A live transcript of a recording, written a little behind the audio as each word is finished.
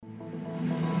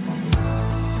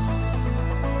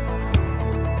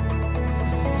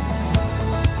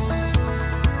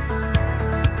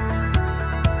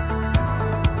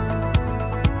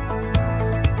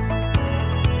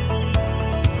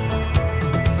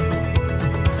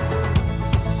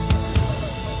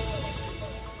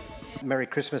Merry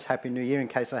Christmas, Happy New Year, in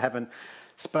case I haven't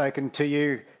spoken to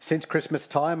you since Christmas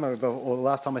time, or the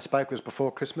last time I spoke was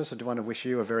before Christmas. I do want to wish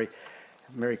you a very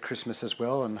Merry Christmas as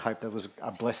well, and hope that was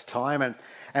a blessed time,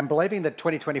 and believing that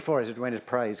 2024, as it went to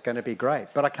pray, is going to be great.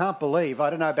 But I can't believe, I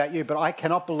don't know about you, but I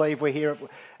cannot believe we're here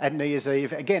at New Year's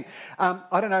Eve again.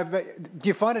 I don't know, but do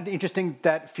you find it interesting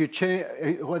that Futano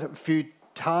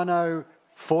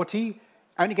 40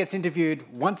 only gets interviewed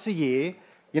once a year?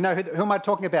 You know, who am I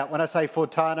talking about when I say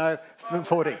Futano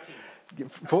 40?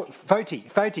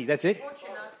 Foti, that's it?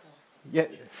 Yeah,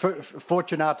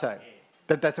 Fortunato.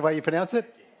 That's the way you pronounce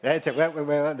it? That's it.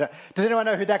 Does anyone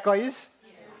know who that guy is?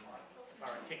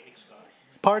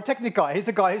 Pyrotechnic guy. He's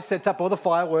the guy who sets up all the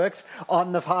fireworks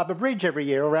on the harbour bridge every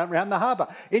year around the harbour.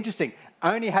 Interesting.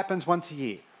 Only happens once a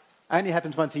year. Only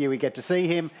happens once a year we get to see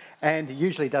him, and he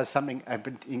usually does something,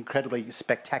 an incredibly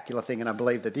spectacular thing, and I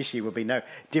believe that this year will be no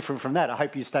different from that. I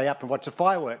hope you stay up and watch the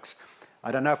fireworks.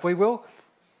 I don't know if we will,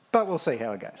 but we'll see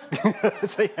how it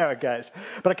goes.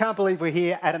 But I can't believe we're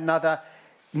here at another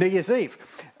New Year's Eve.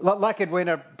 Like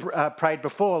Edwina prayed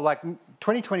before, like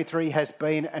 2023 has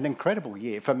been an incredible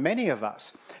year for many of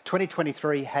us.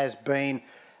 2023 has been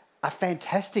a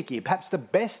fantastic year, perhaps the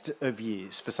best of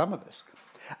years for some of us.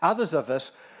 Others of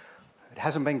us, it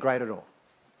hasn't been great at all.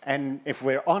 And if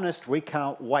we're honest, we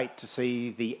can't wait to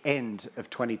see the end of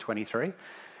 2023.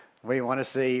 We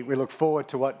look forward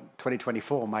to what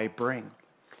 2024 may bring.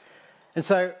 And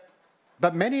so,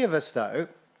 but many of us though,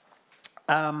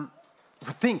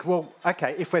 think, well,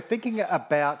 okay, if we're thinking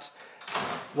about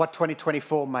what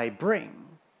 2024 may bring,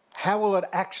 how will it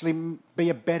actually be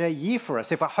a better year for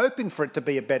us? If we're hoping for it to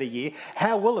be a better year,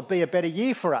 how will it be a better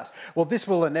year for us? Well, this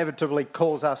will inevitably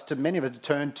cause us to, many of us, to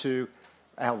turn to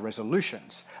our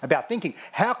resolutions about thinking,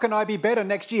 how can I be better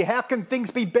next year? How can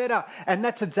things be better? And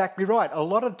that's exactly right. A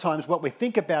lot of times what we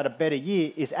think about a better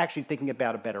year is actually thinking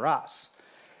about a better us.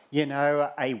 You know,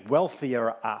 a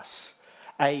wealthier us,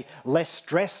 a less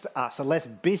stressed us, a less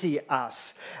busy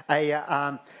us,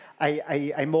 a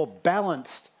more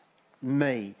balanced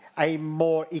me, a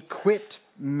more equipped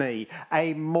me,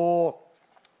 a more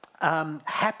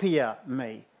happier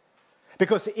me.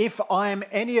 Because if I am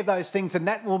any of those things, then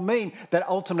that will mean that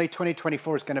ultimately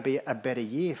 2024 is going to be a better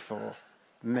year for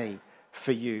me,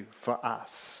 for you, for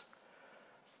us.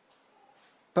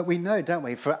 But we know, don't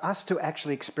we, for us to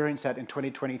actually experience that in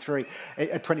 2024,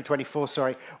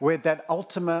 where that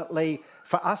ultimately,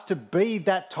 for us to be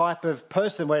that type of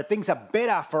person where things are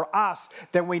better for us,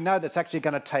 then we know that's actually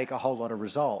going to take a whole lot of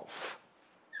resolve.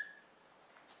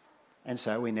 And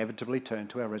so we inevitably turn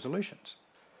to our resolutions.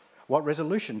 What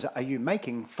resolutions are you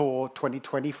making for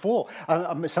 2024?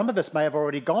 Some of us may have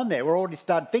already gone there. We're already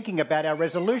started thinking about our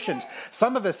resolutions.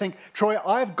 Some of us think, Troy,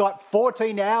 I've got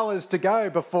 14 hours to go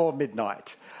before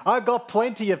midnight. I've got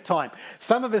plenty of time.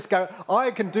 Some of us go,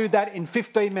 I can do that in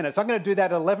 15 minutes. I'm going to do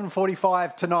that at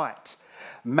 11:45 tonight.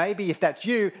 Maybe if that's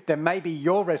you, then maybe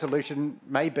your resolution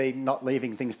may be not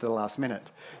leaving things to the last minute.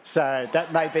 So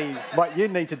that may be what you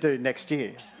need to do next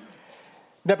year.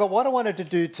 Now, but what I wanted to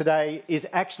do today is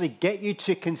actually get you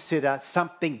to consider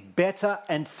something better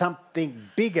and something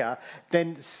bigger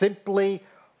than simply,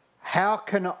 how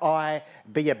can I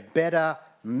be a better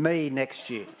me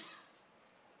next year?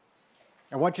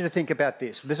 I want you to think about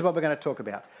this. This is what we're going to talk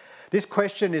about. This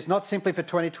question is not simply for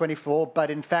 2024, but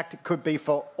in fact it could be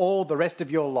for all the rest of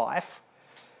your life,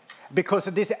 because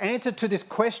this answer to this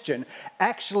question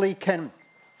actually can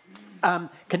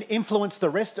influence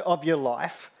the rest of your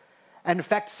life, and in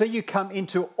fact see you come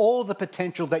into all the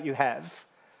potential that you have,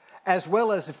 as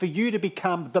well as for you to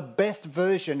become the best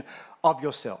version of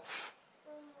yourself.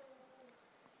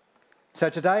 So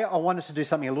today I want us to do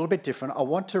something a little bit different. I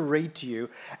want to read to you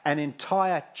an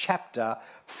entire chapter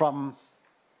from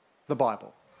the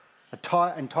Bible,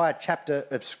 an entire chapter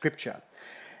of Scripture.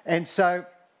 And so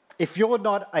if you're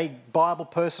not a Bible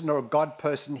person or a God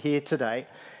person here today,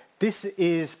 this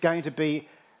is going to be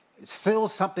still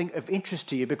something of interest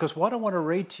to you, because what I want to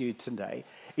read to you today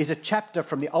is a chapter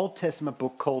from the Old Testament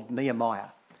book called Nehemiah.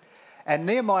 And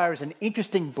Nehemiah is an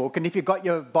interesting book, and if you've got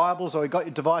your Bibles or you've got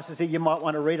your devices here, you might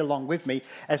want to read along with me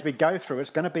as we go through.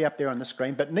 It's going to be up there on the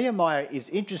screen. But Nehemiah is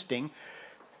interesting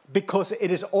because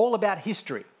it is all about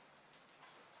history.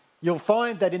 You'll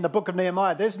find that in the book of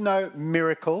Nehemiah, there's no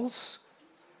miracles,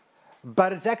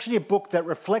 but it's actually a book that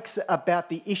reflects about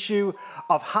the issue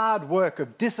of hard work,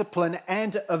 of discipline,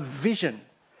 and of vision.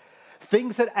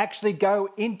 Things that actually go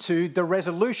into the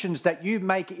resolutions that you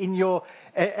make in your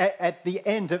at the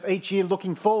end of each year,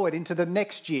 looking forward into the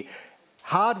next year.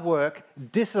 Hard work,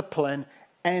 discipline,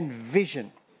 and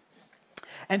vision.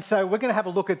 And so we're going to have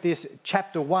a look at this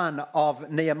chapter 1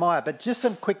 of Nehemiah, but just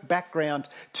some quick background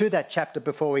to that chapter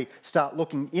before we start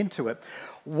looking into it.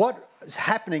 What's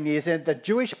happening is that the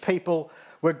Jewish people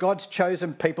were God's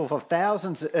chosen people for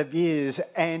thousands of years,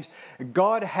 and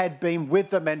God had been with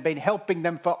them and been helping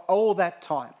them for all that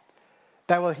time.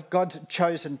 They were God's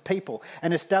chosen people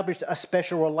and established a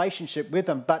special relationship with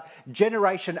them. But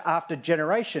generation after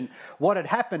generation, what had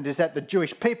happened is that the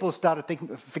Jewish people started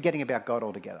forgetting about God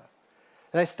altogether.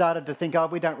 They started to think, oh,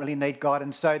 we don't really need God.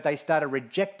 And so they started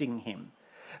rejecting him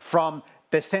from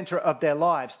the centre of their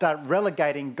lives, started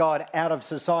relegating God out of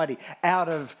society, out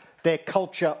of their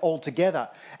culture altogether.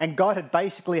 And God had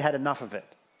basically had enough of it.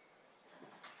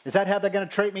 Is that how they're going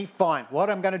to treat me? Fine. What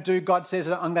I'm going to do, God says,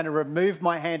 I'm going to remove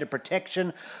my hand of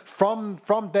protection from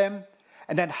them,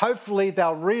 and then hopefully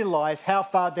they'll realise how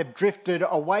far they've drifted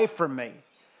away from me.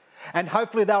 And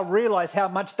hopefully they'll realise how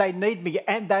much they need me,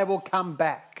 and they will come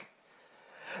back.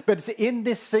 But it's in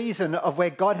this season of where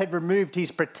God had removed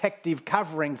his protective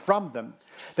covering from them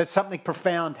that something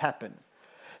profound happened.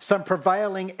 Some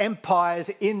prevailing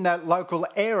empires in that local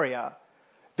area,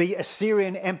 the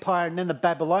Assyrian Empire and then the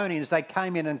Babylonians, they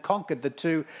came in and conquered the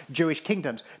two Jewish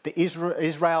kingdoms, the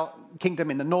Israel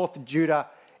kingdom in the north, Judah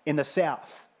in the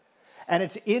south. And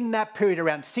it's in that period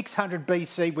around 600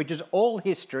 BC, which is all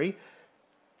history,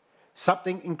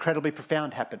 something incredibly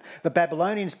profound happened. The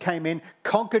Babylonians came in,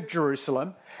 conquered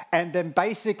Jerusalem, and then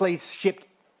basically shipped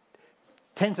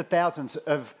tens of thousands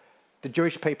of the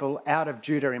Jewish people out of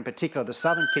Judah, in particular the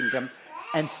southern kingdom,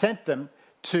 and sent them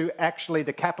to actually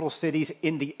the capital cities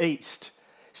in the east,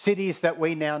 cities that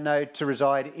we now know to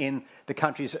reside in the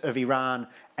countries of Iran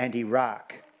and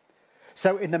Iraq.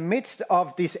 So in the midst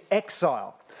of this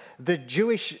exile, the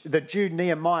Jew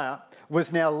Nehemiah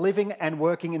was now living and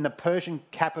working in the Persian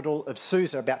capital of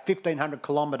Susa, about 1,500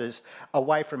 kilometres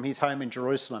away from his home in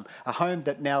Jerusalem, a home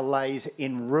that now lays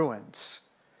in ruins.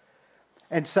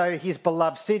 And so his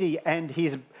beloved city and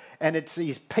his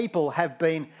people have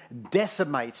been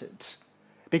decimated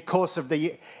because of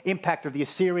the impact of the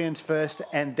Assyrians first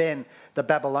and then the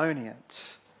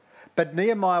Babylonians. But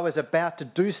Nehemiah was about to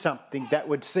do something that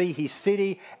would see his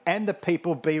city and the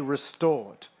people be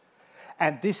restored.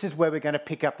 And this is where we're going to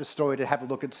pick up the story to have a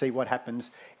look and see what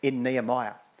happens in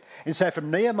Nehemiah. And so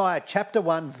from Nehemiah chapter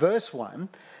 1, verse 1,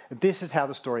 this is how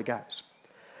the story goes.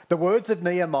 The words of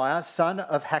Nehemiah, son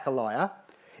of Hakaliah,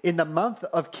 in the month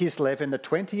of Kislev in the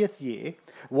 20th year,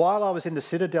 while I was in the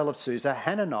citadel of Susa,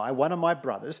 Hanani, one of my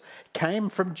brothers, came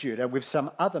from Judah with some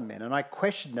other men, and I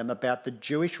questioned them about the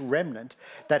Jewish remnant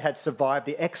that had survived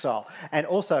the exile, and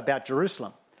also about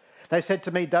Jerusalem. They said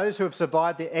to me, those who have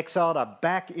survived the exile are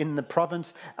back in the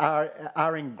province,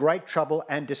 are in great trouble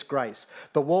and disgrace.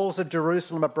 The walls of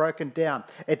Jerusalem are broken down.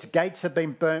 Its gates have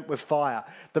been burnt with fire.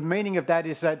 The meaning of that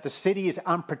is that the city is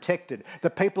unprotected. The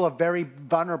people are very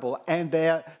vulnerable and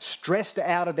they're stressed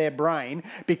out of their brain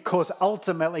because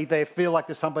ultimately they feel like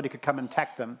there's somebody who could come and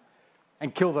attack them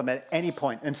and kill them at any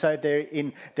point. And so they're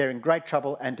in great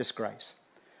trouble and disgrace.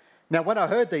 Now, when I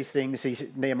heard these things,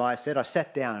 Nehemiah said, I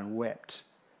sat down and wept.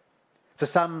 For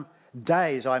some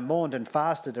days I mourned and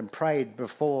fasted and prayed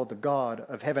before the God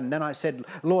of heaven. Then I said,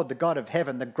 Lord, the God of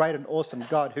heaven, the great and awesome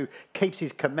God who keeps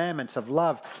his commandments of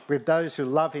love with those who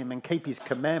love him and keep his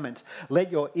commandments, let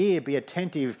your ear be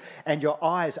attentive and your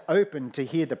eyes open to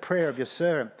hear the prayer of your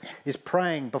servant is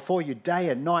praying before you day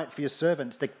and night for your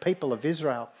servants, the people of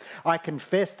Israel. I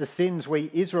confess the sins we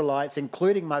Israelites,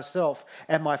 including myself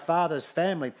and my father's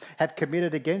family, have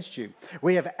committed against you.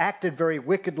 We have acted very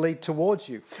wickedly towards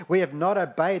you. We have not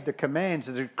obeyed the commands,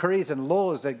 the decrees and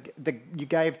laws that you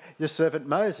gave your servant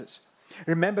Moses.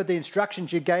 Remember the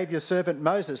instructions you gave your servant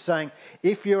Moses, saying,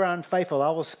 if you are unfaithful, I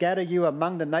will scatter you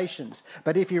among the nations.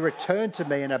 But if you return to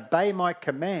me and obey my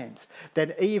commands,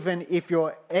 then even if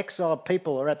your exiled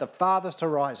people are at the farthest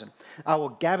horizon, I will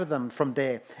gather them from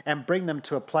there and bring them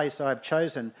to a place I have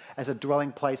chosen as a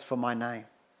dwelling place for my name.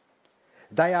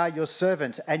 They are your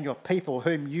servants and your people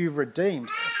whom you redeemed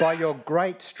by your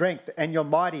great strength and your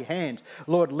mighty hand.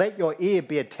 Lord, let your ear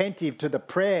be attentive to the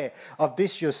prayer of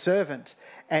this your servant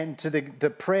and to the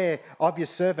prayer of your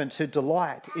servants who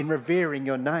delight in revering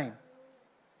your name.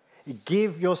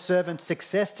 Give your servant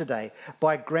success today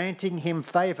by granting him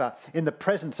favour in the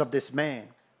presence of this man.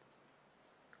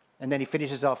 And then he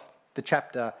finishes off the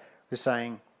chapter with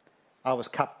saying, I was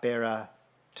cupbearer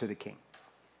to the king.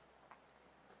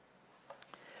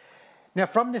 Now,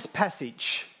 from this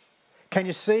passage, can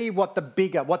you see what the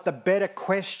better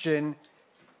question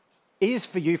is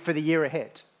for you for the year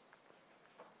ahead?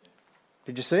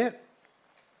 Did you see it?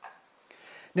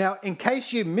 Now, in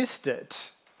case you missed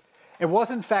it, It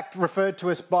was in fact referred to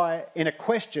us in a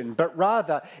question, but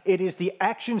rather it is the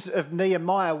actions of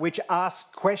Nehemiah which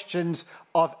ask questions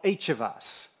of each of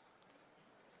us.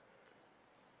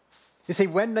 You see,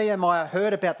 when Nehemiah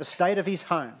heard about the state of his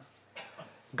home,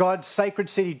 God's sacred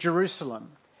city,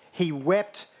 Jerusalem, he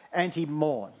wept and he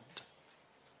mourned.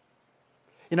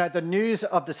 You know, the news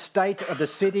of the state of the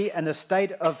city and the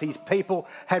state of his people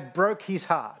had broke his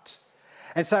heart.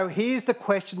 And so here's the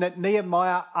question that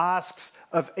Nehemiah asks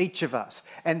of each of us,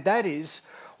 and that is,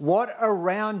 what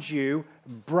around you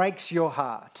breaks your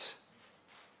heart?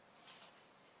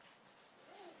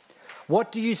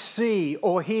 What do you see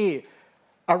or hear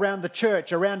around the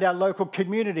church, around our local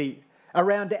community,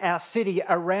 around our city,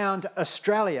 around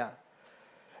Australia,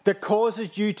 that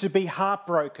causes you to be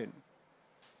heartbroken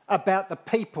about the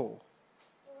people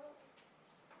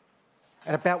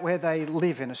and about where they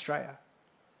live in Australia?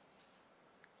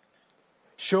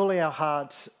 Surely our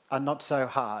hearts are not so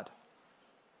hard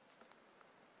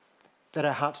that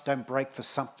our hearts don't break for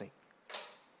something.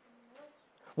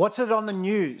 What's it on the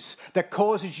news that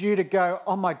causes you to go,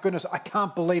 oh my goodness, I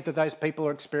can't believe that those people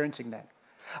are experiencing that.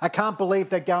 I can't believe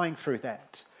they're going through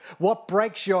that. What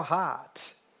breaks your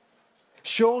heart?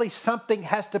 Surely something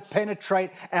has to penetrate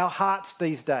our hearts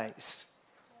these days.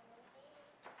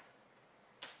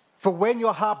 For when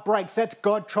your heart breaks, that's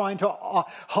God trying to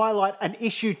highlight an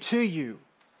issue to you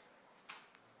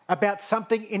about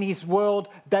something in his world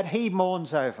that he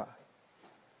mourns over.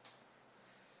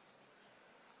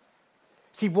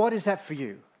 See, what is that for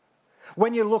you?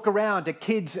 When you look around at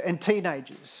kids and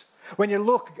teenagers, when you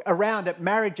look around at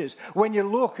marriages, when you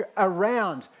look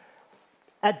around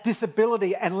at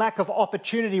disability and lack of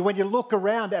opportunity, when you look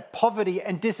around at poverty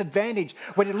and disadvantage,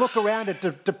 when you look around at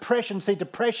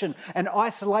depression and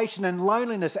isolation and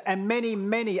loneliness and many,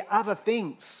 many other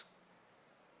things,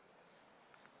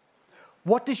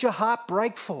 what does your heart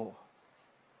break for?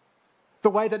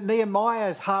 The way that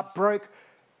Nehemiah's heart broke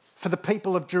for the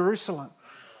people of Jerusalem.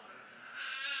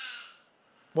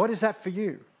 What is that for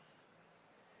you?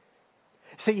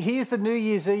 See, here's the New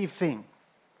Year's Eve thing.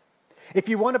 If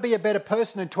you want to be a better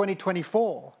person in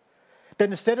 2024, then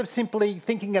instead of simply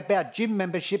thinking about gym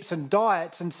memberships and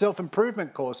diets and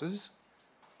self-improvement courses,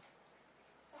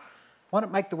 why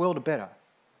not make the world a better?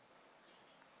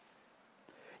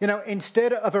 You know,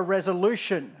 instead of a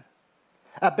resolution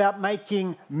about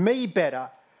making me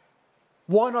better,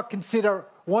 why not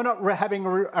having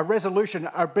a resolution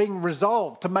of being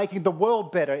resolved to making the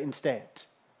world better instead?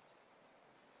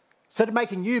 Instead of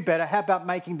making you better, how about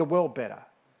making the world better?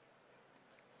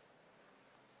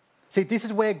 See, this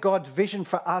is where God's vision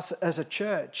for us as a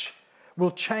church will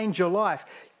change your life.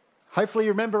 Hopefully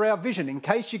you remember our vision. In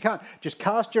case you can't, just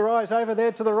cast your eyes over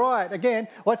there to the right. Again,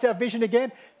 what's our vision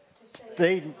again?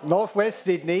 The Northwest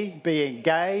Sydney be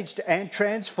engaged and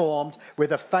transformed with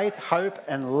the faith, hope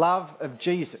and love of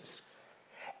Jesus.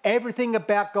 Everything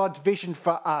about God's vision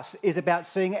for us is about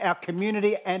seeing our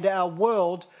community and our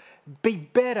world be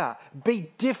better,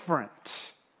 be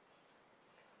different.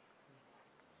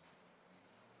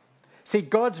 See,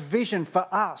 God's vision for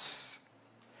us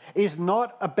is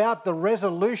not about the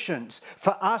resolutions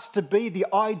for us to be the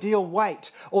ideal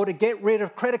weight or to get rid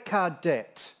of credit card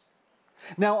debt.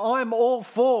 Now, I'm all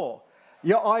for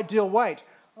your ideal weight.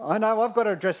 I know I've got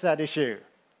to address that issue.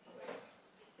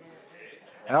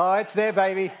 Oh, it's there,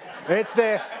 baby. It's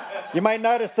there. You may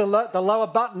notice the lower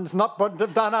button's not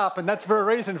done up, and that's for a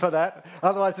reason for that.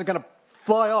 Otherwise, it's going to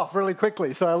fly off really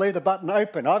quickly, so I leave the button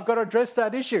open. I've got to address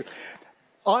that issue.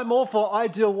 I'm all for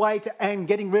ideal weight and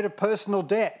getting rid of personal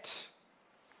debt.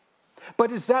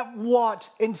 But is that what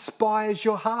inspires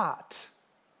your heart?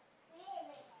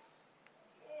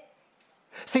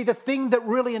 See, the thing that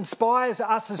really inspires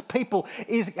us as people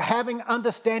is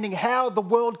understanding how the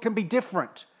world can be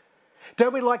different.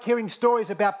 Don't we like hearing stories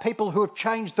about people who have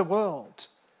changed the world?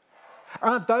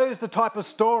 Aren't those the type of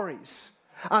stories?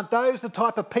 Aren't those the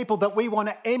type of people that we want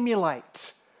to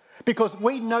emulate? Because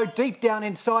we know deep down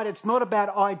inside it's not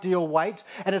about ideal weights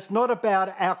and it's not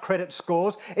about our credit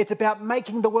scores. It's about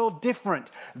making the world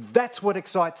different. That's what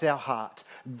excites our heart.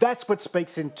 That's what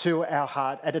speaks into our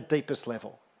heart at a deepest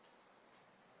level.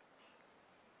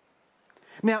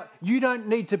 Now, you don't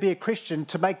need to be a Christian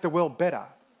to make the world better.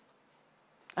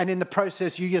 And in the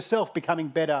process, you yourself becoming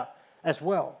better as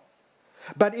well.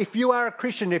 But if you are a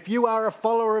Christian, if you are a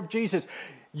follower of Jesus,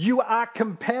 you are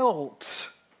compelled,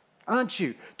 aren't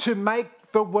you, to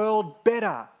make the world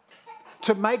better,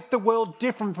 to make the world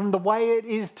different from the way it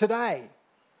is today.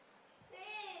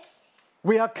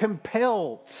 We are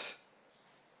compelled.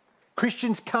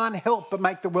 Christians can't help but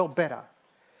make the world better.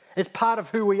 It's part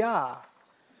of who we are.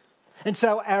 And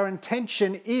so our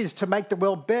intention is to make the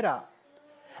world better.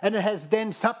 And it has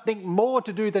then something more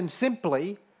to do than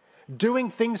simply doing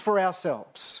things for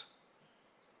ourselves.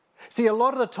 See, a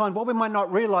lot of the time, what we might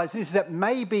not realise is that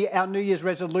maybe our New Year's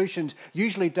resolutions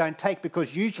usually don't take,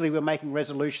 because usually we're making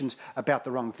resolutions about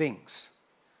the wrong things.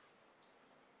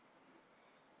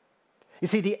 You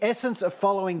see, the essence of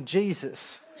following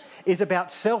Jesus is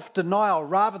about self-denial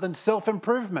rather than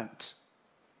self-improvement.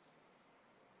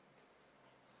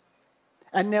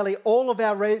 And nearly all of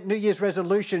our New Year's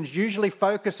resolutions usually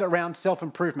focus around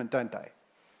self-improvement, don't they?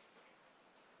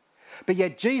 But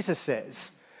yet Jesus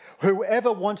says,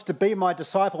 whoever wants to be my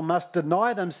disciple must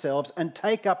deny themselves and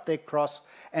take up their cross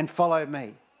and follow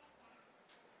me.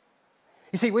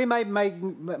 You see, we may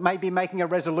be making a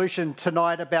resolution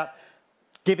tonight about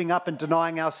giving up and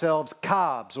denying ourselves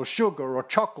carbs or sugar or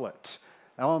chocolate.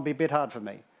 That won't be a bit hard for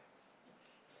me.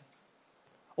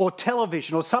 Or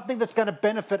television, or something that's going to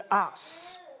benefit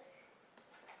us.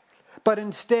 But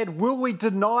instead, will we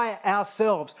deny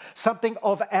ourselves something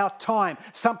of our time,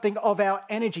 something of our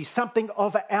energy, something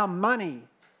of our money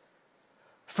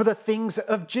for the things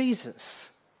of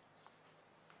Jesus?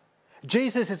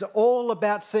 Jesus is all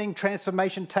about seeing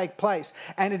transformation take place,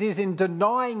 and it is in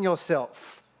denying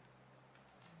yourself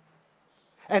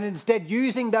and instead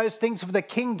using those things for the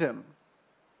kingdom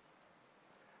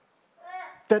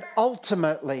that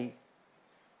ultimately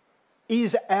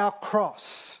is our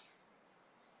cross.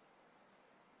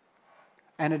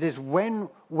 And it is when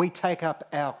we take up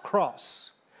our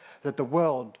cross that the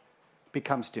world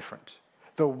becomes different.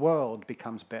 The world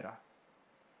becomes better.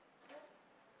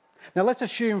 Now let's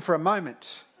assume for a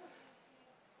moment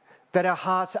that our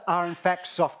hearts are in fact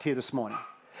soft here this morning.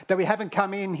 That we haven't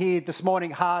come in here this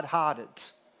morning hard-hearted.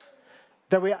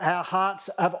 That our hearts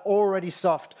have already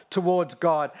soft towards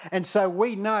God. And so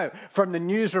we know from the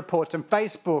news reports and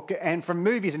Facebook and from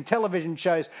movies and television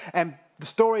shows and the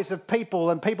stories of people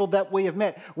and people that we have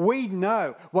met, we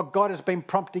know what God has been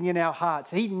prompting in our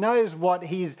hearts. He knows what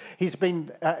he's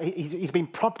been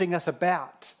prompting us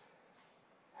about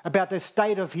the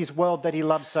state of his world that he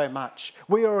loves so much.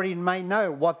 We already may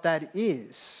know what that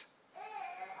is.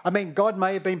 I mean, God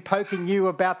may have been poking you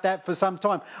about that for some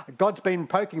time. God's been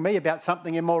poking me about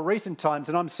something in more recent times,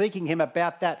 and I'm seeking him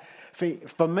about that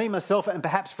for me, myself, and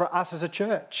perhaps for us as a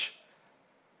church.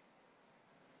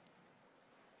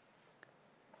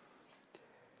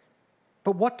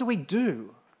 But what do we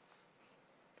do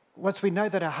once we know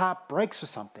that our heart breaks for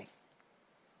something?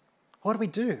 What do we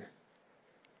do?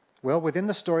 Well, within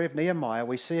the story of Nehemiah,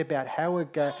 we see about how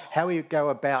we go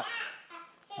about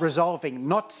resolving,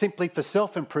 not simply for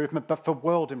self-improvement, but for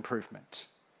world improvement.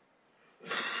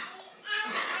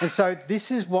 And so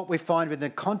this is what we find within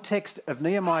the context of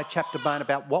Nehemiah chapter 1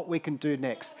 about what we can do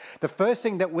next. The first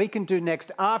thing that we can do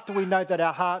next after we know that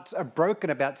our hearts are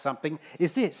broken about something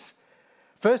is this.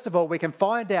 First of all, we can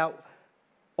find out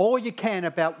all you can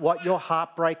about what your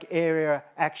heartbreak area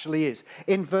actually is.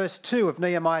 In verse 2 of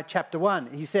Nehemiah chapter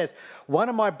 1, he says, one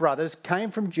of my brothers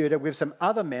came from Judah with some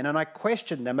other men, and I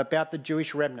questioned them about the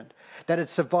Jewish remnant that had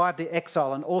survived the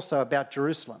exile and also about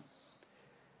Jerusalem.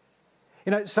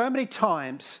 You know, so many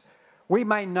times we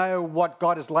may know what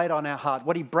God has laid on our heart,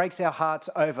 what he breaks our hearts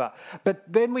over, but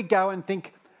then we go and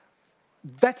think,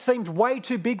 that seems way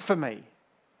too big for me.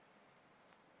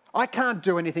 I can't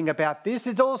do anything about this.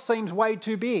 It all seems way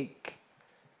too big.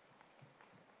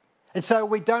 And so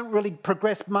we don't really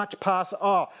progress much past,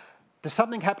 there's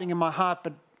something happening in my heart,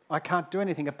 but I can't do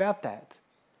anything about that.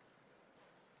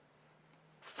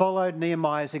 Follow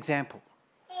Nehemiah's example.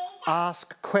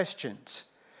 Ask questions.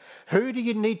 Who do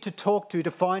you need to talk to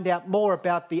find out more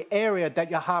about the area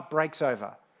that your heart breaks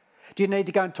over? Do you need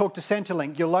to go and talk to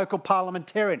Centrelink, your local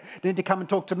parliamentarian? Do you need to come and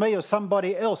talk to me or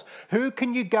somebody else? Who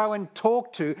can you go and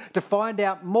talk to find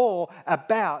out more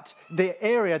about the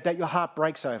area that your heart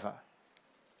breaks over?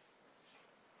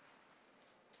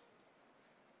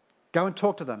 Go and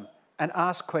talk to them and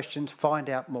ask questions, find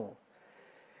out more.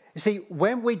 You see,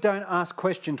 when we don't ask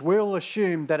questions, we'll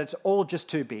assume that it's all just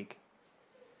too big.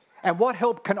 And what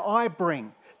help can I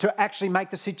bring to actually make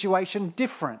the situation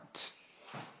different?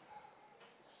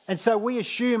 And so we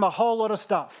assume a whole lot of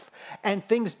stuff, and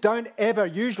things don't ever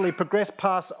usually progress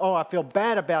past, I feel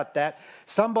bad about that.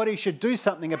 Somebody should do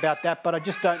something about that, but I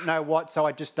just don't know what, so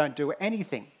I just don't do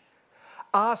anything.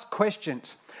 Ask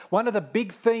questions. One of the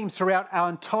big themes throughout our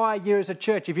entire year as a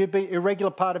church, if you've been a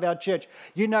regular part of our church,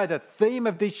 you know the theme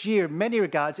of this year in many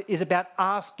regards is about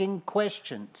asking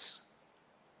questions.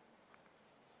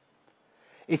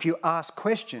 If you ask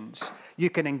questions, you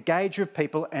can engage with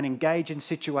people and engage in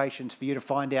situations for you to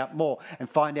find out more and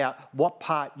find out what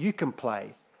part you can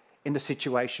play in the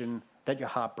situation that your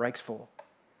heart breaks for.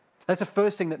 That's the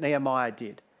first thing that Nehemiah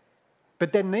did.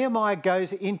 But then Nehemiah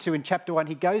goes into, in chapter 1,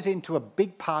 he goes into a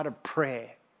big part of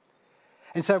prayer.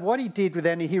 And so what he did with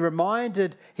that, he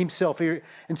reminded himself, and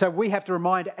so we have to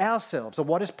remind ourselves of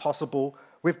what is possible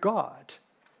with God.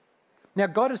 Now,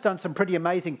 God has done some pretty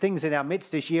amazing things in our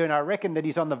midst this year, and I reckon that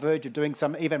he's on the verge of doing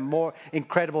some even more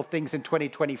incredible things in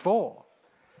 2024.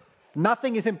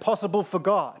 Nothing is impossible for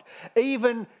God.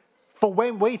 Even for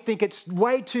when we think it's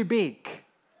way too big,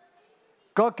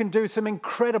 God can do some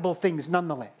incredible things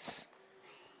nonetheless.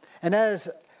 And as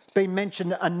been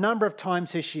mentioned a number of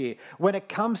times this year, when it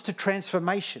comes to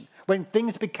transformation, when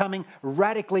things becoming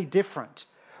radically different,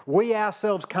 we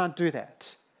ourselves can't do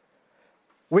that.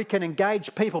 We can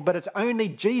engage people, but it's only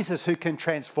Jesus who can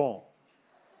transform.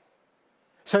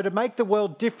 So to make the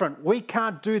world different, we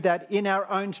can't do that in our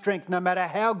own strength. No matter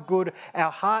how good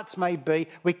our hearts may be,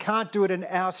 we can't do it in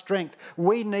our strength.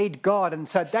 We need God. And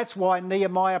so that's why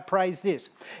Nehemiah prays this.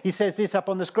 He says this up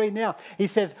on the screen now. He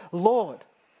says, Lord,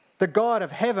 the God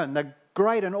of heaven, the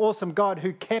great and awesome God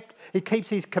who keeps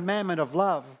his commandment of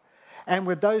love, and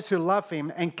with those who love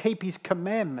him and keep his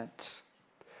commandments.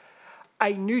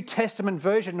 A New Testament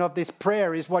version of this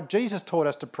prayer is what Jesus taught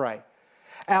us to pray.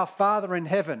 Our Father in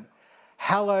heaven,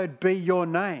 hallowed be your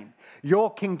name.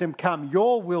 Your kingdom come,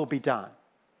 your will be done.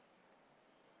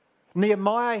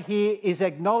 Nehemiah here is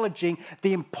acknowledging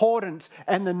the importance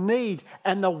and the need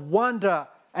and the wonder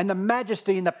and the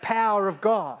majesty and the power of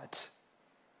God.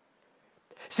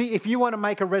 See, if you want to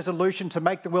make a resolution to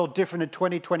make the world different in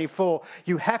 2024,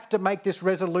 you have to make this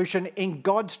resolution in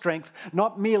God's strength,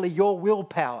 not merely your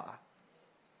willpower.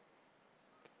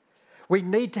 We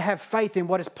need to have faith in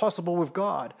what is possible with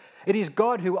God. It is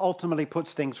God who ultimately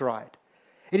puts things right.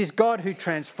 It is God who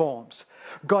transforms.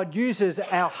 God uses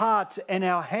our hearts and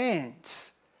our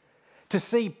hands to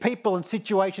see people and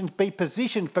situations be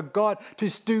positioned for God to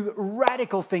do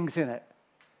radical things in it.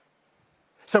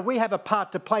 So we have a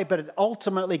part to play, but it's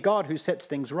ultimately God who sets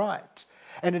things right.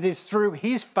 And it is through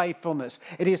his faithfulness,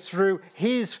 it is through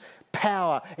his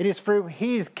power, it is through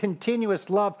his continuous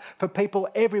love for people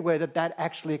everywhere that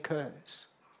actually occurs.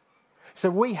 So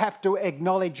we have to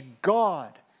acknowledge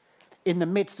God in the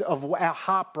midst of our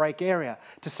heartbreak area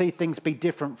to see things be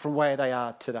different from where they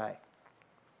are today.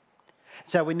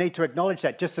 So we need to acknowledge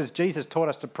that, just as Jesus taught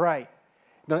us to pray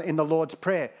in the Lord's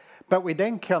Prayer. But we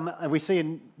then come and we see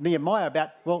in Nehemiah about,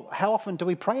 well, how often do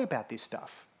we pray about this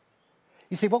stuff?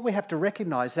 You see, what we have to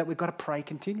recognise is that we've got to pray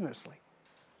continuously.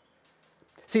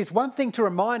 See, it's one thing to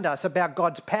remind us about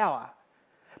God's power,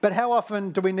 but how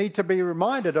often do we need to be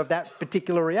reminded of that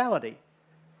particular reality?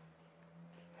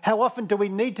 How often do we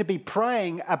need to be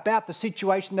praying about the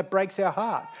situation that breaks our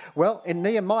heart? Well, in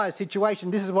Nehemiah's situation,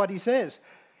 this is what he says.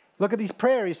 Look at his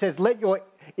prayer. He says, let your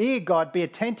ear, God, be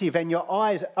attentive and your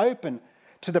eyes open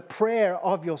to the prayer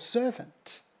of your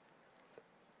servant.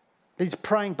 He's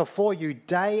praying before you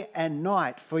day and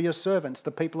night for your servants, the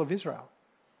people of Israel.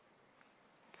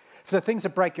 For the things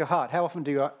that break your heart, how often do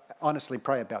you honestly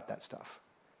pray about that stuff?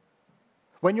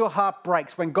 When your heart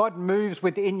breaks, when God moves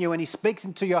within you and he speaks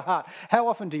into your heart, how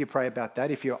often do you pray about that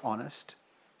if you're honest?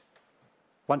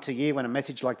 Once a year when a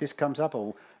message like this comes up,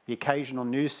 or the occasional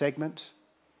news segment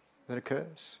that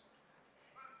occurs?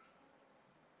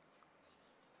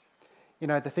 You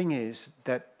know, the thing is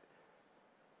that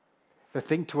the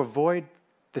thing to avoid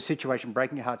the situation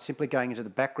breaking your heart, simply going into the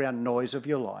background noise of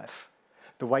your life,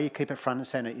 the way you keep it front and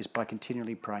centre is by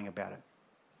continually praying about it.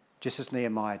 Just as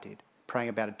Nehemiah did, praying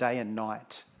about it day and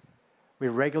night.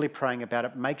 We're regularly praying about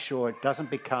it. Make sure it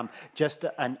doesn't become just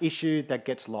an issue that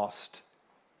gets lost.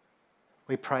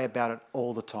 We pray about it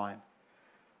all the time.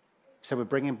 So we're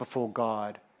bringing before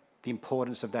God the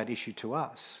importance of that issue to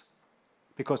us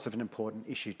because of an important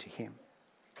issue to him.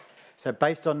 So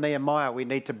based on Nehemiah, we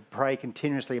need to pray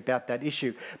continuously about that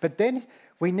issue. But then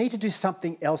we need to do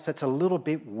something else that's a little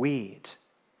bit weird.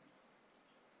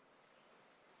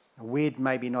 Weird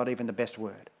maybe not even the best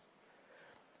word.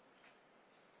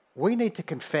 We need to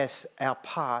confess our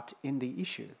part in the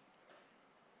issue.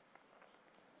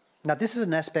 Now, this is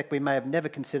an aspect we may have never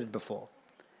considered before.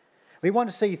 We want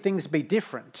to see things be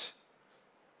different.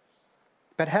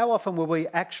 But how often will we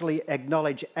actually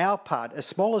acknowledge our part, as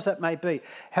small as that may be?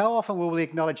 How often will we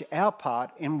acknowledge our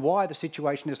part in why the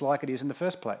situation is like it is in the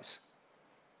first place?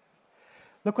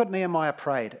 Look what Nehemiah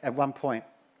prayed at one point.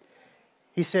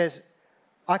 He says,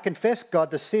 I confess, God,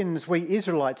 the sins we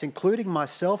Israelites, including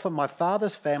myself and my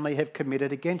father's family, have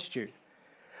committed against you.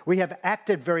 We have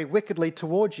acted very wickedly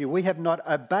towards you. We have not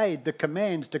obeyed the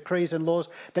commands, decrees and laws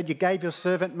that you gave your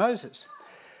servant Moses.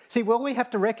 See, what we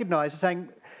have to recognise is saying,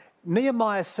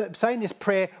 Nehemiah is saying this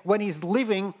prayer when he's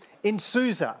living in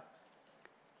Susa.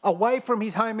 away from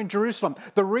his home in Jerusalem.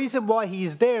 The reason why he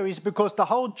is there is because the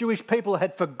whole Jewish people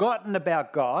had forgotten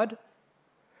about God,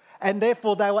 and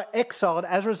therefore they were exiled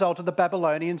as a result of the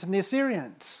Babylonians and the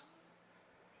Assyrians.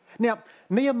 Now,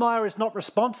 Nehemiah is not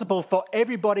responsible for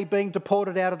everybody being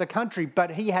deported out of the country,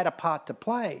 but he had a part to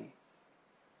play.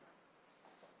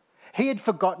 He had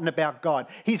forgotten about God.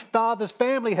 His father's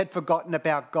family had forgotten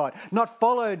about God, not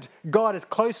followed God as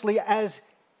closely as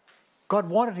God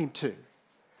wanted him to.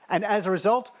 And as a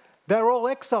result, they're all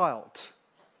exiled.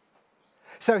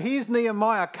 So here's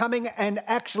Nehemiah coming and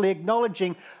actually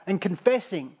acknowledging and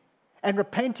confessing and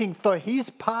repenting for his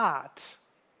part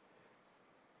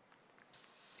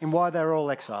in why they're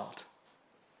all exiled.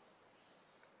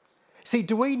 See,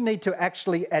 do we need to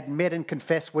actually admit and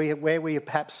confess where we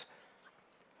perhaps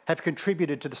have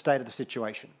contributed to the state of the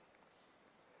situation?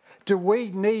 Do we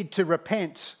need to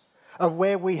repent of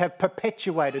where we have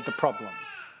perpetuated the problem?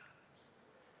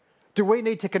 Do we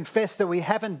need to confess that we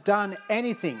haven't done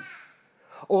anything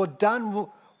or done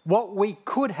what we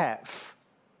could have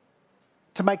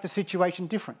to make the situation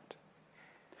different?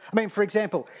 I mean, for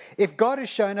example, if God has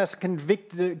shown us,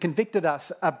 convicted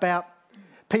us about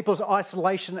people's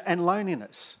isolation and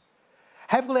loneliness,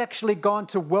 have we actually gone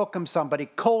to welcome somebody,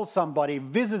 called somebody,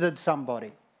 visited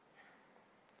somebody?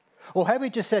 Or have we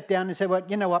just sat down and said, well,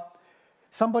 you know what,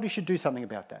 somebody should do something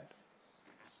about that?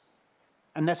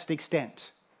 And that's the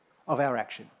extent of our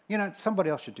action. You know,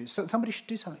 somebody should do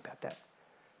something about that.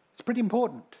 It's pretty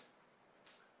important.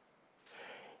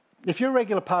 If you're a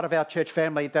regular part of our church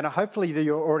family, then hopefully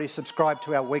you're already subscribed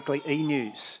to our weekly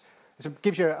e-news. It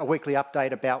gives you a weekly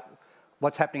update about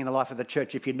what's happening in the life of the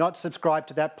church. If you're not subscribed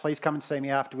to that, please come and see me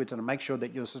afterwards and I'll make sure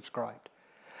that you're subscribed.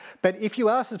 But if you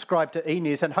are subscribed to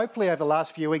e-news, and hopefully over the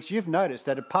last few weeks you've noticed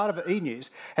that a part of e-news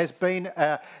has been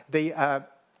the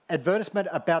advertisement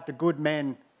about the Good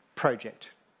Man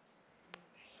Project.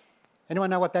 Anyone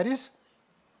know what that is?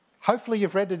 Hopefully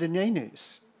you've read it in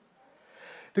e-news.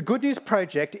 The Good News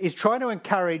Project is trying to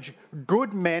encourage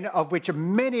good men, of which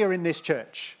many are in this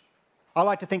church. I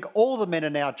like to think all the men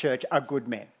in our church are good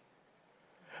men.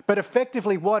 But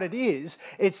effectively what it is,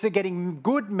 it's getting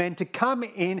good men to come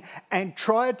in and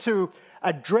try to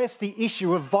address the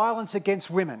issue of violence against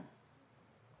women.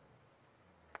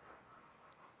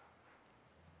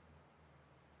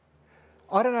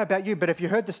 I don't know about you, but have you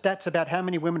heard the stats about how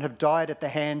many women have died at the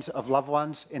hands of loved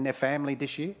ones in their family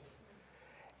this year?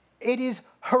 It is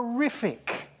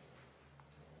horrific.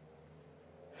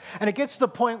 And it gets to the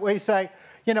point where you say,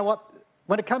 you know what,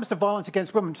 when it comes to violence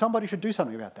against women, somebody should do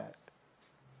something about that.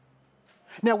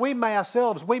 Now, we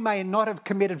may not have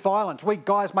committed violence. We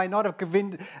guys may not have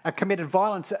committed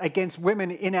violence against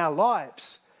women in our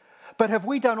lives. But have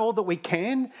we done all that we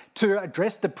can to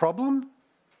address the problem?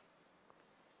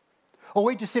 Or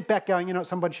we just sit back going, you know what,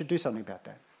 somebody should do something about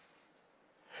that.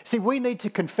 See, we need to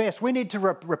confess, we need to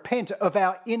repent of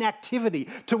our inactivity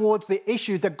towards the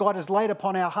issue that God has laid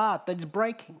upon our heart that is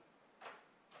breaking.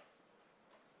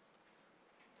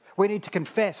 We need to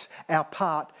confess our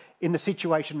part in the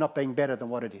situation not being better than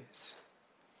what it is.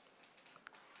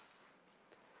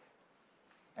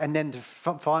 And then the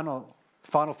final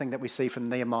thing that we see from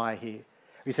Nehemiah here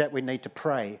is that we need to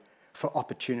pray for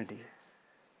opportunity.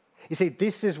 You see,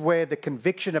 this is where the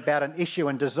conviction about an issue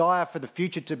and desire for the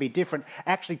future to be different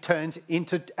actually turns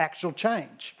into actual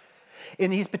change.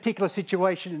 In his particular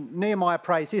situation, Nehemiah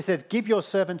prays, he says, "Give your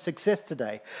servant success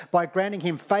today by granting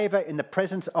him favour in the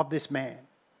presence of this man."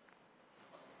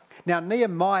 Now,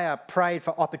 Nehemiah prayed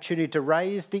for opportunity to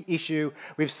raise the issue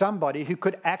with somebody who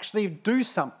could actually do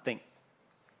something,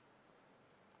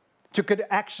 who could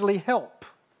actually help.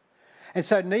 And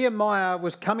so Nehemiah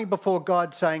was coming before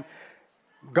God saying,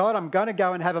 God, I'm going to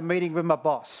go and have a meeting with my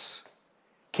boss,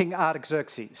 King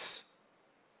Artaxerxes.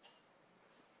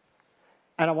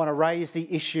 And I want to raise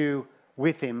the issue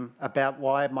with him about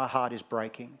why my heart is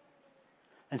breaking.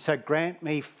 And so grant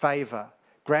me favour,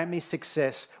 grant me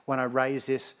success when I raise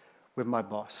this with my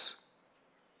boss,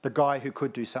 the guy who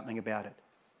could do something about it.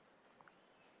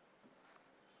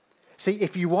 See,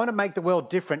 if you want to make the world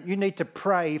different, you need to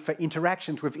pray for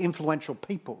interactions with influential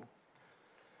people.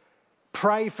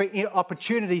 Pray for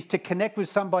opportunities to connect with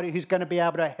somebody who's going to be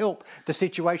able to help the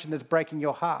situation that's breaking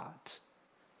your heart.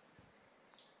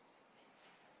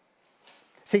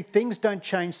 See, things don't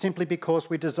change simply because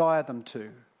we desire them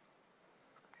to.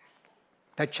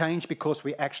 They change because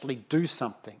we actually do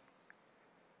something.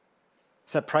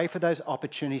 So pray for those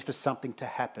opportunities for something to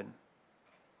happen.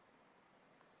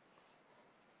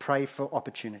 Pray for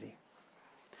opportunity.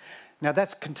 Now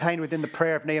that's contained within the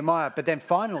prayer of Nehemiah, but then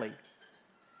finally,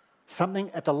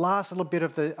 something at the last little bit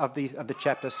of the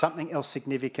chapter, something else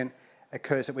significant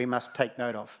occurs that we must take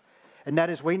note of. And that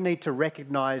is, we need to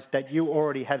recognise that you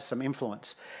already have some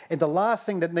influence. And the last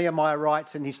thing that Nehemiah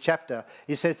writes in his chapter,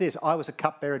 he says this: I was a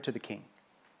cupbearer to the king.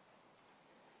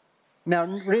 Now,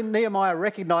 Nehemiah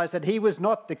recognised that he was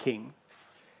not the king.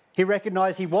 He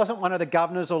recognised he wasn't one of the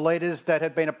governors or leaders that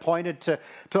had been appointed to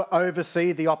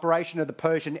oversee the operation of the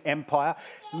Persian Empire.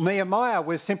 Nehemiah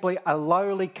was simply a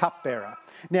lowly cupbearer.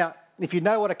 Now, if you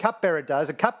know what a cupbearer does,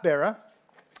 a cupbearer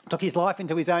took his life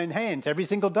into his own hands every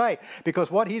single day,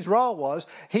 because what his role was,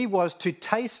 he was to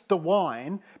taste the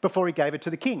wine before he gave it to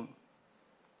the king.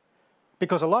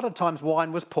 Because a lot of times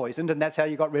wine was poisoned, and that's how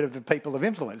you got rid of the people of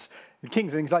influence. The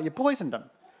kings and things like, you poisoned them.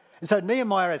 And so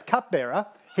Nehemiah, as cupbearer,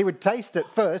 he would taste it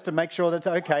first to make sure that it's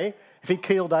okay. If he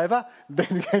keeled over, then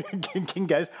the king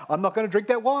goes, I'm not going to drink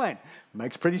that wine.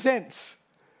 Makes pretty sense.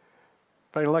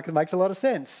 It makes a lot of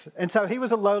sense. And so he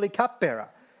was a lowly cupbearer.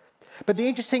 But the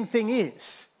interesting thing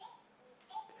is,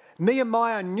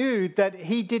 Nehemiah knew that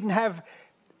he didn't have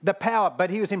the power, but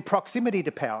he was in proximity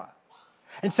to power.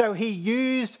 And so he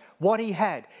used what he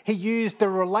had. He used the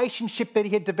relationship that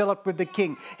he had developed with the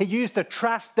king. He used the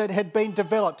trust that had been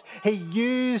developed. He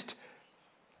used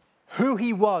who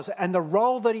he was and the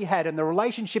role that he had and the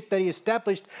relationship that he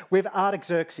established with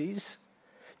Artaxerxes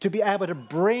to be able to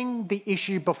bring the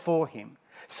issue before him.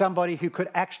 Somebody who could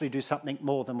actually do something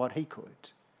more than what he could.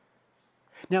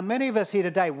 Now, many of us here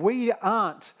today, we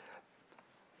aren't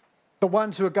the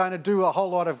ones who are going to do a whole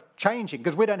lot of changing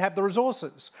because we don't have the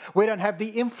resources. We don't have the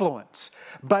influence.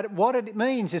 But what it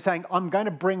means is saying, I'm going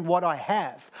to bring what I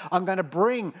have. I'm going to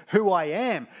bring who I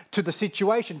am to the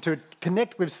situation, to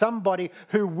connect with somebody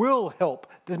who will help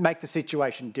to make the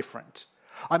situation different.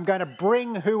 I'm going to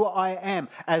bring who I am,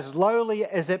 as lowly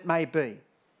as it may be,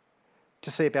 to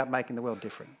see about making the world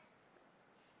different.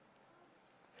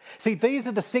 See, these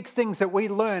are the 6 things that we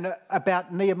learn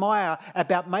about Nehemiah,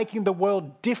 about making the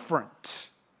world different.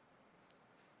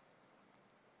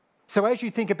 So as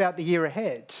you think about the year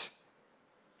ahead,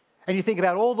 and you think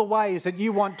about all the ways that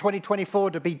you want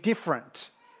 2024 to be different,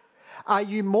 are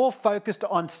you more focused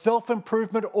on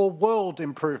self-improvement or world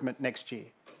improvement next year?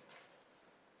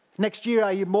 Next year,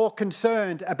 are you more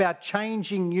concerned about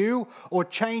changing you or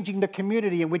changing the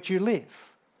community in which you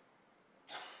live?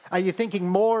 Are you thinking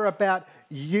more about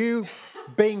you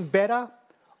being better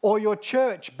or your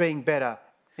church being better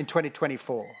in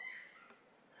 2024?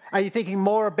 Are you thinking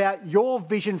more about your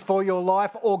vision for your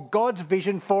life or God's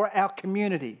vision for our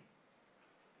community?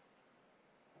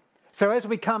 So as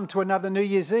we come to another New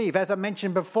Year's Eve, as I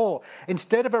mentioned before,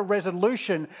 instead of a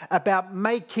resolution about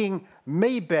making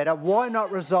me better, why not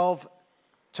resolve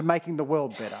to making the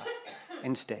world better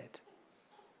instead?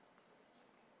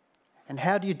 And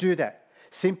how do you do that?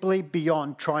 Simply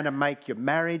beyond trying to make your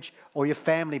marriage or your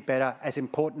family better, as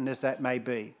important as that may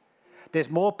be. There's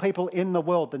more people in the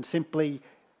world than simply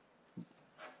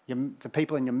the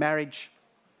people in your marriage,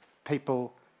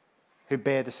 people who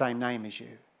bear the same name as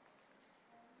you.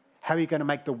 How are you going to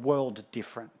make the world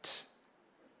different?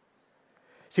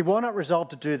 See, why not resolve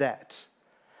to do that?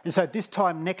 And so this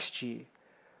time next year,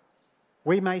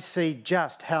 we may see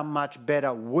just how much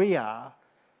better we are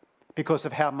because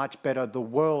of how much better the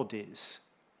world is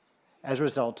as a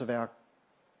result of our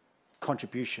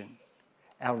contribution,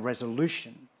 our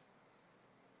resolution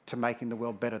to making the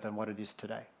world better than what it is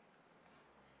today.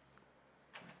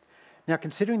 Now,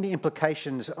 considering the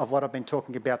implications of what I've been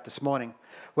talking about this morning,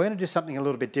 we're going to do something a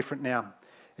little bit different now.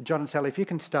 John and Sally, if you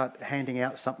can start handing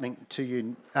out something to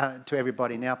you, to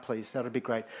everybody now, please, that would be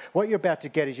great. What you're about to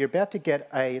get is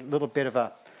a little bit of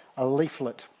a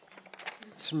leaflet.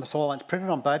 Small, it's printed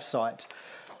on both sides.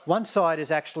 One side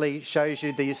actually shows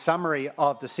you the summary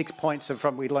of the 6 points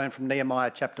from we learned from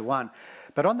Nehemiah chapter 1.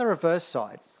 But on the reverse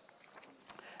side,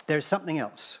 there's something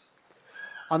else.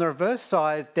 On the reverse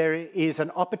side, there is an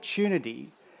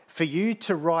opportunity for you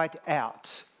to write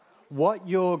out what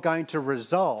you're going to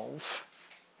resolve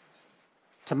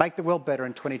to make the world better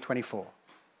in 2024.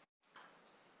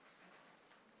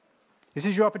 This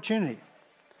is your opportunity.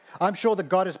 I'm sure that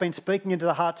God has been speaking into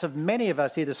the hearts of many of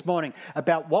us here this morning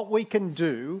about what we can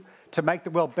do to make the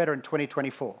world better in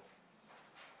 2024.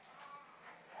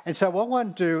 And so what I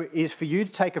want to do is for you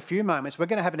to take a few moments. We're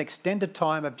going to have an extended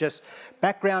time of just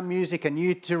background music and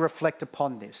you to reflect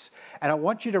upon this. And I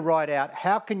want you to write out,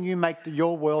 how can you make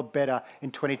your world better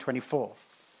in 2024?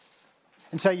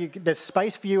 And so there's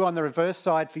space for you on the reverse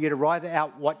side for you to write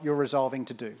out what you're resolving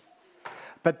to do.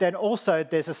 But then also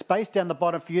there's a space down the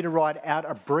bottom for you to write out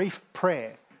a brief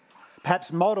prayer,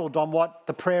 perhaps modelled on what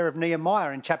the prayer of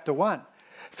Nehemiah in chapter 1.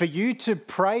 For you to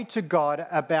pray to God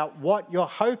about what you're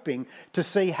hoping to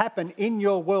see happen in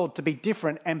your world to be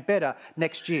different and better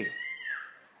next year.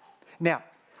 Now,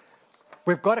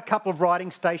 we've got a couple of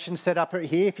writing stations set up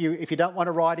here. If you don't want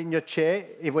to write in your chair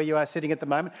where you are sitting at the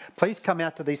moment, please come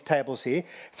out to these tables here.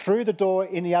 Through the door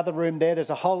in the other room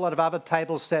there's a whole lot of other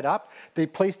tables set up.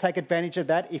 Please take advantage of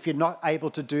that if you're not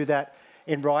able to do that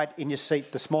right in your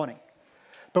seat this morning.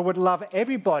 But would love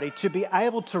everybody to be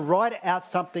able to write out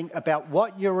something about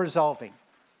what you're resolving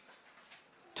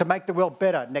to make the world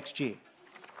better next year.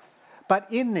 But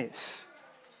in this,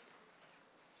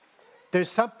 there's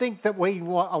something that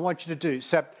I want you to do.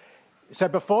 So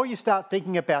before you start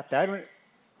thinking about that,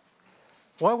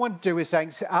 what I want to do is say,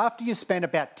 after you spend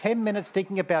about 10 minutes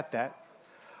thinking about that,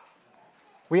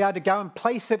 we are to go and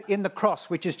place it in the cross,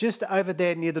 which is just over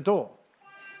there near the door.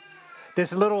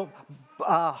 There's a little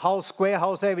square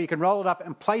holes there where you can roll it up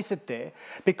and place it there,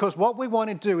 because what we want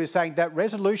to do is saying that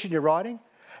resolution you're writing,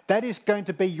 that is going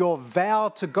to be your vow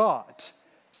to God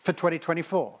for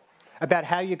 2024 about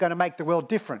how you're going to make the world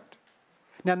different.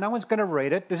 Now, no one's going to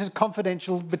read it. This is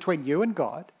confidential between you and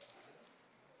God.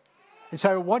 And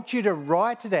so I want you to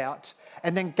write it out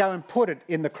and then go and put it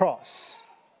in the cross.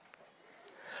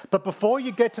 But before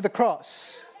you get to the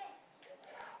cross,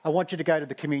 I want you to go to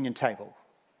the communion table.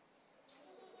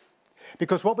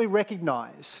 Because what we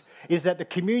recognise is that the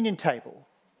communion table,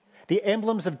 the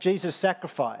emblems of Jesus'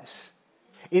 sacrifice,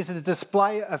 is a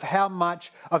display of how much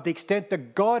of the extent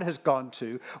that God has gone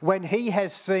to when he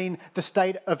has seen the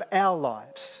state of our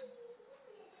lives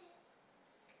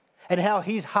and how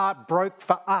his heart broke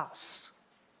for us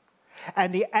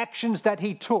and the actions that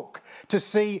he took to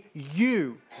see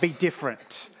you be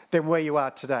different than where you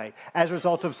are today as a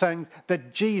result of something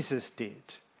that Jesus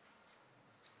did.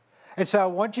 And so I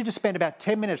want you to spend about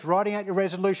 10 minutes writing out your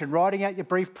resolution, writing out your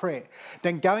brief prayer,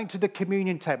 then going to the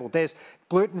communion table. There's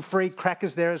gluten-free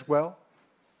crackers there as well,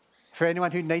 for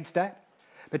anyone who needs that.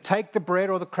 But take the bread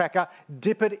or the cracker,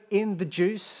 dip it in the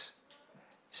juice,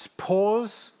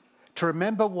 pause to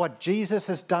remember what Jesus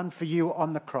has done for you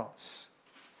on the cross,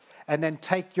 and then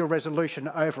take your resolution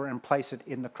over and place it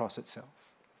in the cross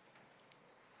itself.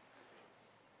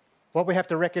 What we have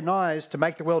to recognise to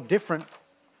make the world different,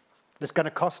 it's going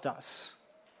to cost us.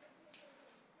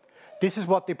 This is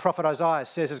what the prophet Isaiah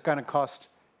says is going to cost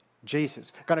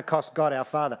Jesus, going to cost God our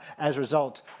Father as a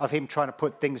result of him trying to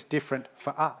put things different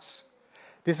for us.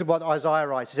 This is what Isaiah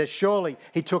writes. He says, surely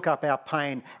he took up our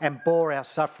pain and bore our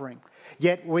suffering.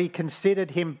 Yet we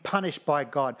considered him punished by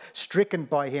God, stricken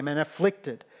by him and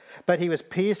afflicted. But he was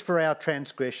pierced for our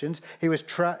transgressions. He was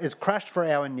crushed for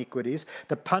our iniquities.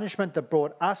 The punishment that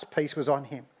brought us peace was on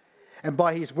him. And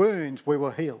by his wounds we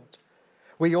were healed.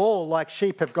 We all, like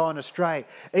sheep, have gone astray.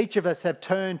 Each of us have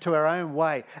turned to our own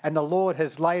way, and the Lord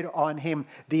has laid on him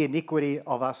the iniquity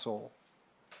of us all.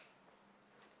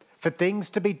 For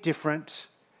things to be different,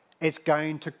 it's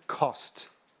going to cost.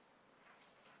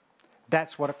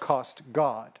 That's what it cost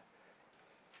God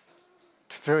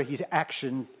for his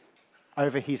action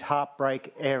over his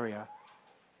heartbreak area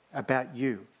about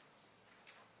you.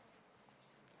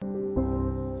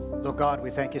 Lord God, we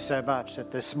thank you so much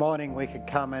that this morning we could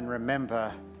come and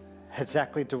remember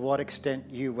exactly to what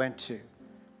extent you went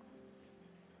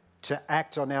to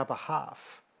act on our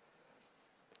behalf,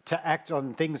 to act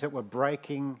on things that were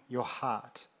breaking your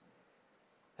heart.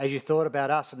 As you thought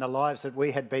about us and the lives that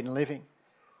we had been living,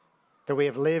 that we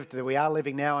have lived, that we are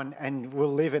living now and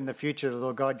will live in the future,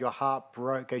 Lord God, your heart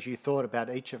broke as you thought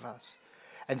about each of us.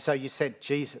 And so you sent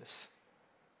Jesus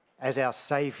as our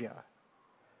Saviour,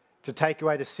 to take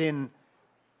away the sin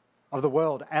of the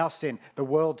world, our sin, the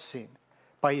world's sin,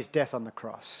 by his death on the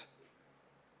cross.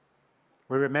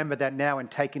 We remember that now in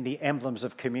taking the emblems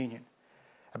of communion,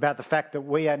 about the fact that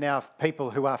we are now people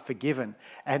who are forgiven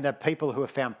and the people who have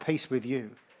found peace with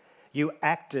you. You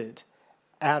acted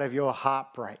out of your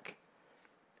heartbreak.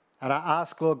 And I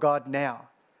ask, Lord God, now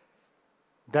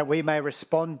that we may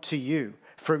respond to you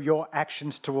through your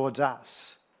actions towards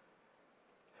us,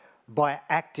 by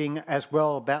acting as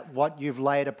well about what you've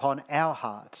laid upon our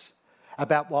hearts,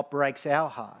 about what breaks our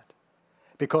heart.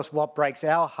 Because what breaks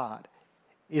our heart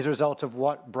is a result of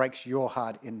what breaks your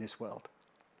heart in this world.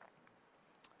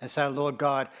 And so, Lord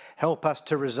God, help us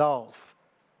to resolve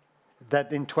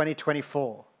that in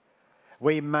 2024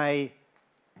 we may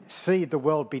see the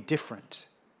world be different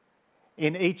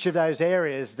in each of those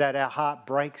areas that our heart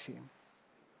breaks in.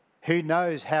 Who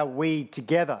knows how we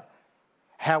together,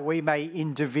 how we may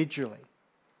individually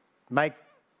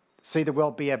see the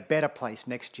world be a better place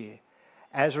next year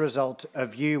as a result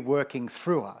of you working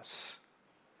through us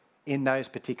in those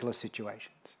particular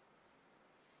situations.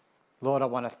 Lord, I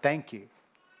want to thank you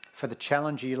for the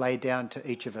challenge you laid down to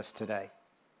each of us today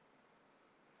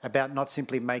about not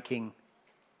simply making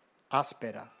us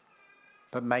better,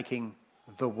 but making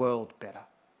the world better.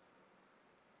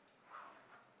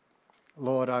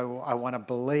 Lord, I want to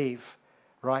believe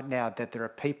right now that there are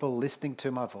people listening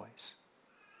to my voice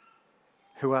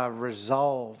who are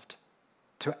resolved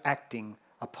to acting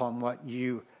upon what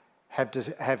you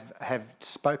have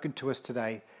spoken to us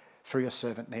today through your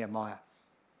servant Nehemiah.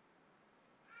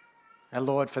 And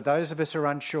Lord, for those of us who are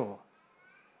unsure,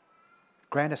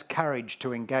 grant us courage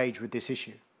to engage with this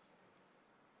issue.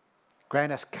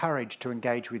 Grant us courage to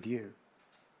engage with you,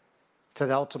 so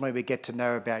that ultimately we get to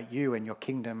know about you and your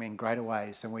kingdom in greater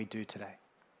ways than we do today.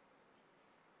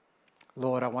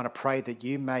 Lord, I want to pray that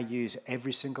you may use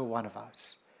every single one of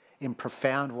us in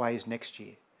profound ways next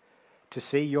year to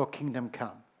see your kingdom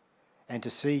come and to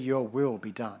see your will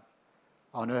be done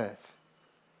on earth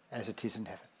as it is in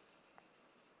heaven.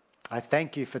 I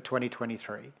thank you for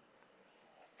 2023,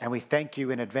 and we thank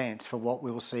you in advance for what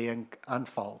we will see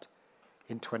unfold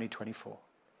in 2024.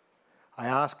 I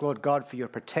ask, Lord God, for your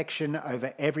protection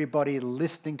over everybody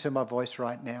listening to my voice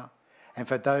right now and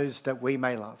for those that we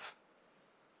may love.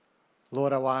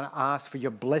 Lord, I want to ask for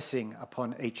your blessing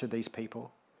upon each of these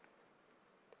people.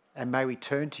 And may we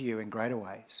turn to you in greater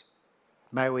ways.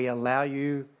 May we allow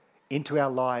you into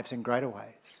our lives in greater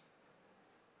ways.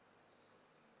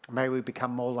 May we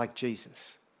become more like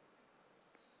Jesus.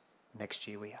 Next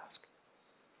year, we ask.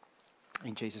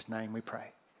 In Jesus' name we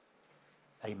pray.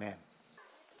 Amen.